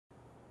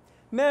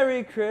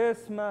Merry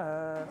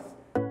Christmas.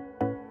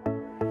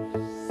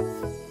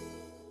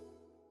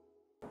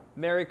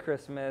 Merry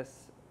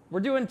Christmas. We're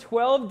doing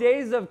 12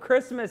 days of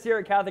Christmas here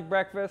at Catholic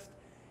Breakfast.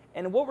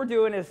 And what we're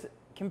doing is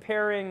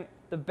comparing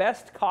the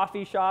best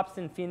coffee shops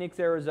in Phoenix,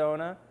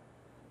 Arizona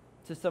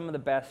to some of the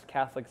best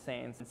Catholic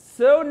saints.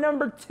 So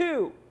number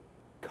 2,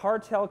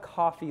 Cartel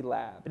Coffee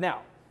Lab.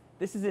 Now,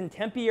 this is in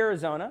Tempe,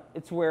 Arizona.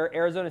 It's where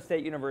Arizona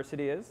State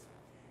University is.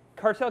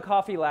 Cartel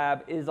Coffee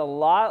Lab is a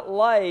lot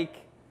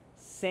like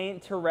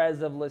Saint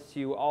Therese of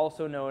Lisieux,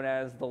 also known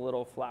as the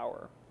Little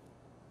Flower.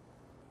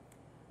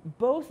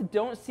 Both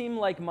don't seem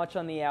like much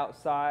on the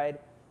outside,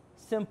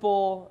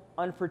 simple,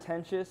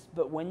 unpretentious,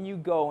 but when you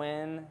go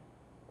in,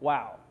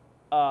 wow,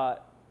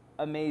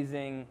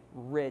 amazing,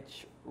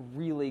 rich,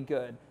 really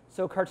good.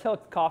 So Cartel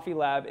Coffee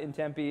Lab in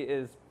Tempe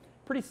is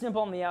pretty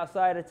simple on the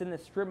outside. It's in the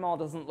strip mall,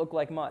 doesn't look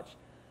like much.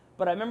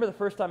 But I remember the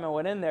first time I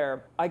went in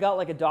there, I got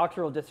like a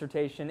doctoral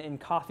dissertation in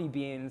coffee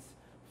beans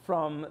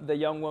from the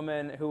young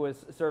woman who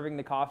was serving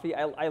the coffee.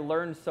 I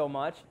learned so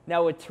much.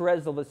 Now with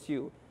Therese of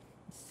Lisieux,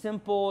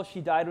 simple,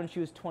 she died when she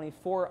was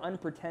 24,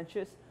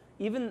 unpretentious.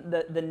 Even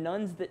the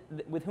nuns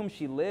with whom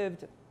she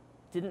lived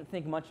didn't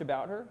think much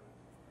about her.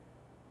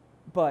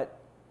 But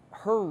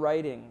her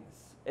writings,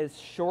 as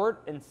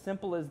short and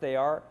simple as they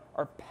are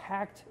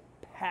packed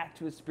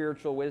with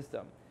spiritual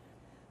wisdom.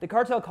 The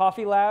Cartel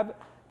Coffee Lab,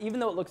 even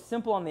though it looks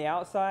simple on the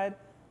outside,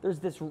 there's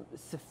this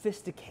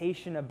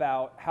sophistication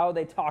about how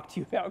they talk to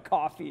you about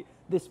coffee.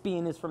 This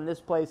bean is from this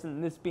place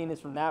and this bean is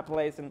from that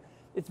place, and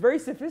it's very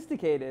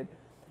sophisticated.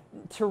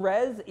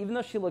 Therese, even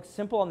though she looks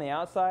simple on the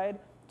outside,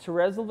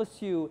 Therese of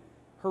Lisieux,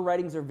 her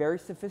writings are very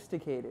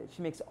sophisticated.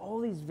 She makes all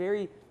these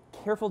very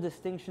careful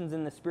distinctions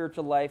in the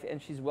spiritual life,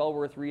 and she's well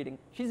worth reading.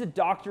 She's a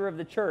doctor of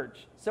the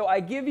church. So I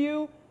give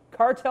you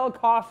Cartel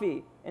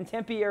Coffee in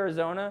Tempe,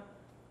 Arizona,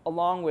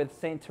 along with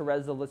Saint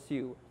Therese of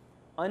Lisieux.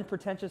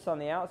 Unpretentious on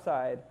the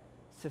outside,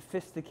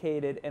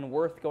 sophisticated, and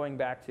worth going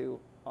back to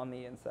on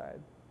the inside.